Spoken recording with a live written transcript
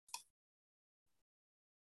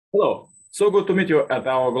Hello. So good to meet you at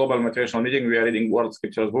our global motivational meeting. We are reading World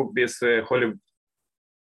Scriptures book, this holy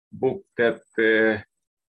book that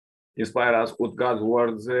inspire us with God's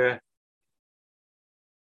words,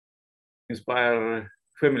 inspire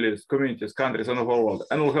families, communities, countries, and the whole world,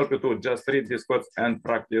 and will help you to just read these quotes and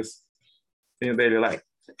practice in your daily life.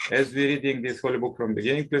 As we're reading this holy book from the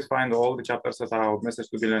beginning, please find all the chapters at our Message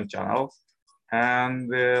to Billion channel, and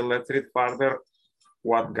let's read further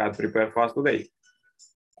what God prepared for us today.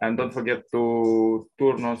 And don't forget to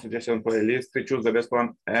turn on suggestion playlist to choose the best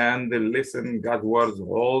one and listen God's words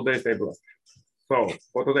all day. So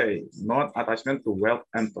for today, non-attachment to wealth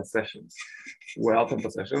and possessions. Wealth and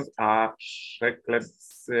possessions are shackles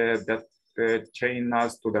that chain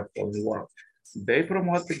us to the fallen world. They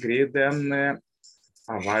promote greed and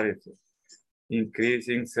avarice,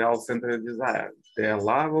 increasing self-centered desire. The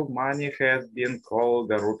love of money has been called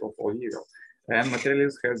the root of all evil, and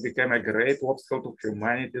materialism has become a great obstacle to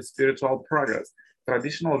humanity's spiritual progress.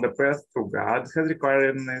 Traditional the path to God has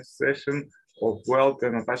required an accession of wealth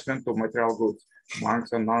and attachment to material goods.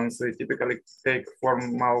 Monks and nuns typically take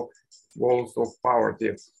formal vows of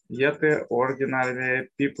poverty, yet ordinary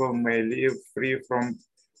people may live free from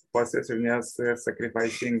possessiveness,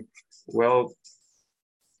 sacrificing wealth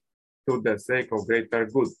to the sake of greater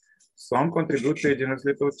good. Some contribute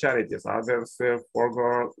generously to charities, others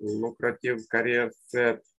forego lucrative careers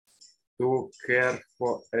to care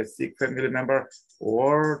for a sick family member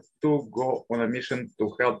or to go on a mission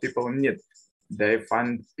to help people in need. They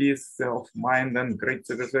find peace of mind and great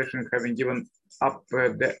satisfaction having given up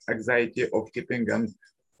the anxiety of keeping an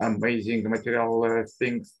amazing material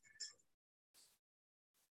things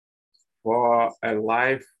for a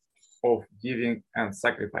life of giving and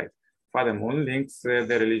sacrifice. Father Moon links the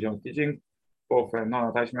religion teaching of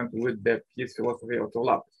non-attachment with the peace philosophy of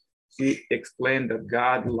love. He explained that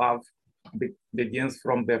God love begins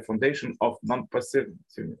from the foundation of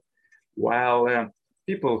non-possessiveness, while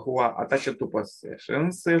people who are attached to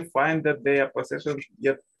possessions find that their possessions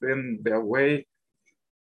get in their way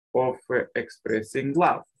of expressing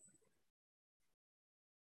love.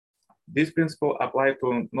 This principle applies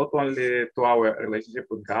to not only to our relationship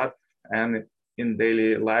with God and in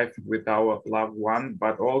daily life with our loved one,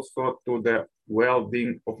 but also to the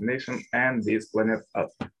well-being of nation and this planet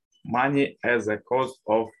Earth. Money as a cause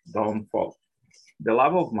of downfall. The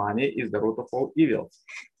love of money is the root of all evils.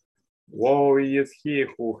 Woe is he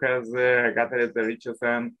who has gathered the riches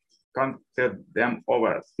and counted them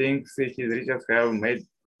over, thinks his riches have made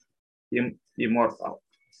him immortal.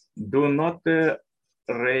 Do not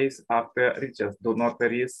race after riches. Do not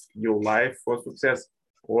risk your life for success,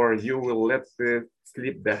 or you will let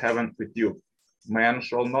sleep the heaven with you. Man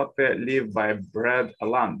shall not live by bread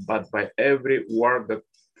alone, but by every word that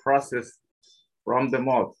proceeds from the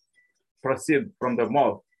mouth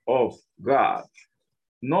of God.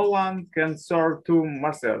 No one can serve two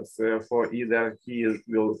masters, for either he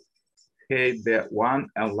will hate the one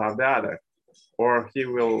and love the other, or he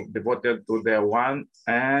will be devoted to the one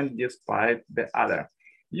and despise the other.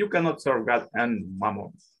 You cannot serve God and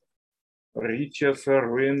mammon. Riches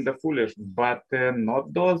ruin the foolish, but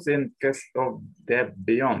not those in quest of the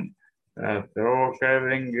beyond. Through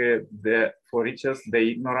having for riches, the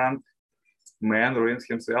ignorant man ruins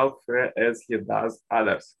himself as he does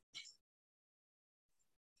others.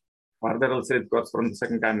 Further, also it quotes from the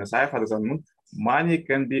second kind Messiah, Father Son Moon. Money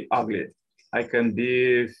can be ugly. I can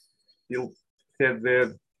be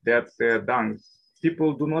filthy that dung.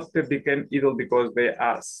 People do not become evil because they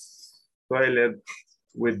are soiled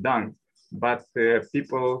with dung, but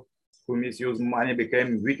people who misuse money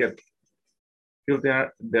became wicked,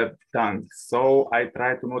 filthier than dung. So I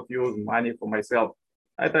try to not use money for myself.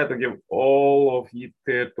 I try to give all of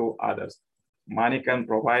it to others. Money can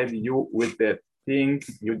provide you with the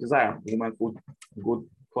things you desire: woman, food, good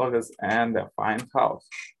clothes, and a fine house.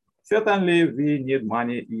 Certainly, we need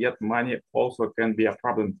money, yet money also can be a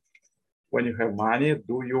problem. When you have money,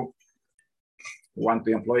 do you want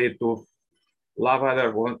to employ it to love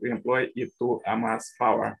others, want to employ it to amass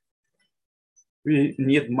power? We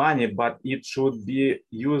need money, but it should be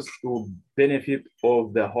used to benefit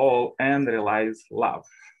of the whole and realize love.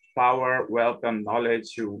 Power, wealth, and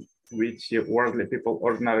knowledge, which worldly people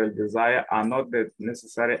ordinarily desire, are not the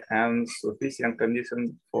necessary and sufficient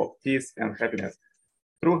condition for peace and happiness.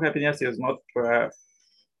 True happiness is not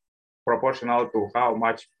proportional to how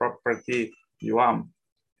much property you own.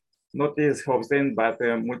 Not is obtained, but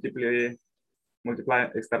multiply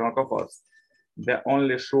external comforts. The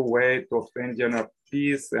only sure way to obtain general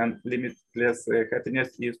peace and limitless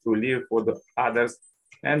happiness is to live for the others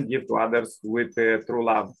and give to others with true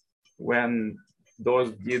love. When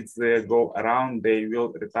those deeds go around, they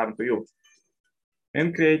will return to you.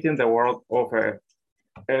 In creating the world of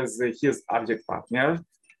as his object partner,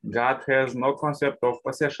 God has no concept of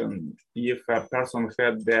possession. If a person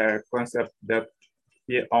had the concept that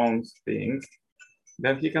he owns things,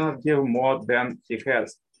 then he cannot give more than he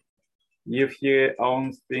has. If he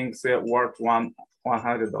owns things worth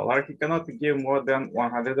 $100, he cannot give more than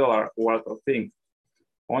 $100 worth of things.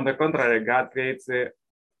 On the contrary, God creates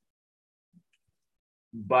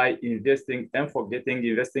by investing and forgetting,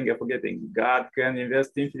 investing and forgetting. God can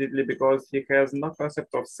invest infinitely because he has no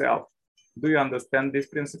concept of self. Do you understand this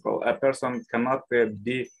principle? A person cannot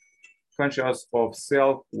be conscious of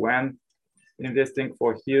self when investing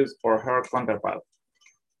for his or her counterpart.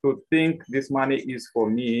 To think this money is for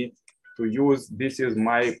me, to use this is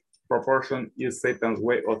my proportion is Satan's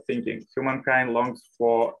way of thinking. Humankind longs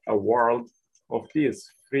for a world of peace,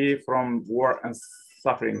 free from war and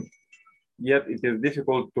suffering. Yet it is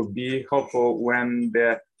difficult to be hopeful when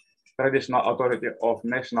the traditional authority of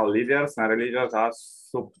national leaders and religions are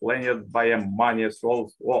supplanted by a money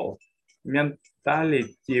solves all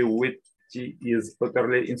mentality, which is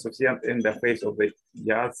utterly insufficient in the face of the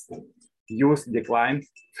youth decline,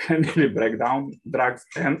 family breakdown, drugs,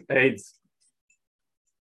 and AIDS.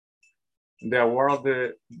 The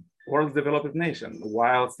world's developed nation,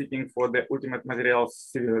 while seeking for the ultimate material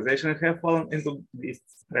civilization, have fallen into this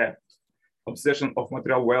trap. Obsession of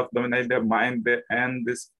material wealth dominates the mind and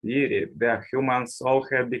the spirit. The human soul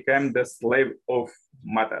has become the slave of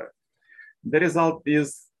matter. The result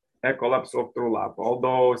is a collapse of true love.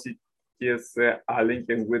 Although cities are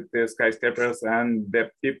linking with the skyscrapers and the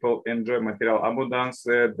people enjoy material abundance,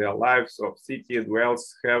 the lives of city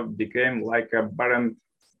dwellers have become like a barren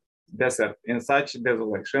desert. In such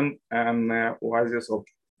desolation, an oasis of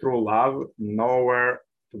true love nowhere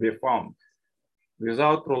to be found.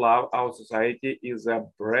 Without true love, our society is a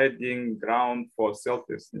breeding ground for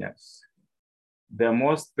selfishness. The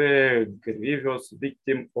most grievous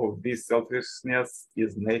victim of this selfishness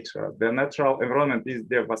is nature. The natural environment is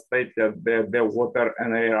devastated, the water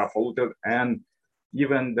and air are polluted, and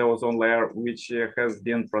even the ozone layer, which has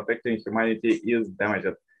been protecting humanity, is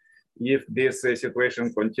damaged. If this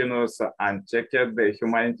situation continues unchecked,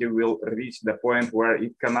 humanity will reach the point where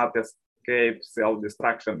it cannot escape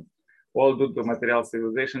self-destruction. All due to material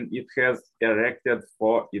civilization it has erected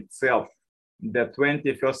for itself. The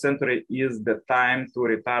 21st century is the time to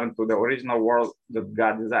return to the original world that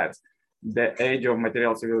God desires. The age of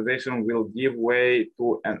material civilization will give way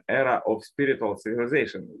to an era of spiritual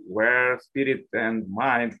civilization, where spirit and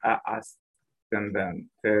mind are ascendant.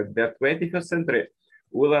 The 21st century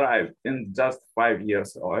will arrive in just 5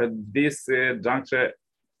 years. At this juncture,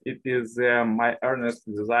 it is my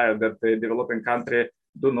earnest desire that the developing country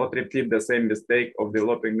do not repeat the same mistake of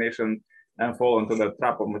developing nation and fall into the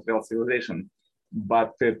trap of material civilization,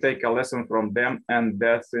 but take a lesson from them and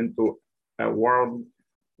dash into a world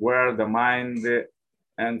where the mind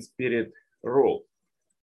and spirit rule.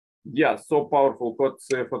 Yeah, so powerful quotes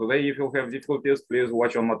for today. If you have difficulties, please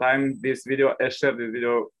watch one more time this video and share this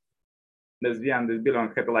video. Let's be on this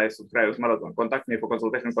billion happy life subscribers marathon. Contact me for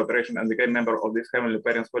consultation, cooperation, and become a member of this Heavenly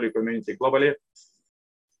Parents Holy community globally.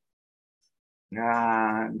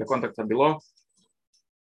 The contacts are below.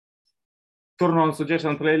 Turn on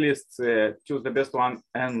suggestion playlists, choose the best one,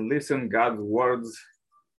 and listen God's words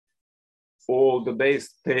all the days.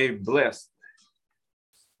 Stay blessed.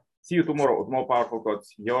 See you tomorrow with more powerful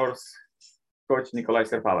quotes. Yours, Coach Nikolai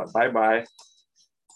Serpala. Bye-bye.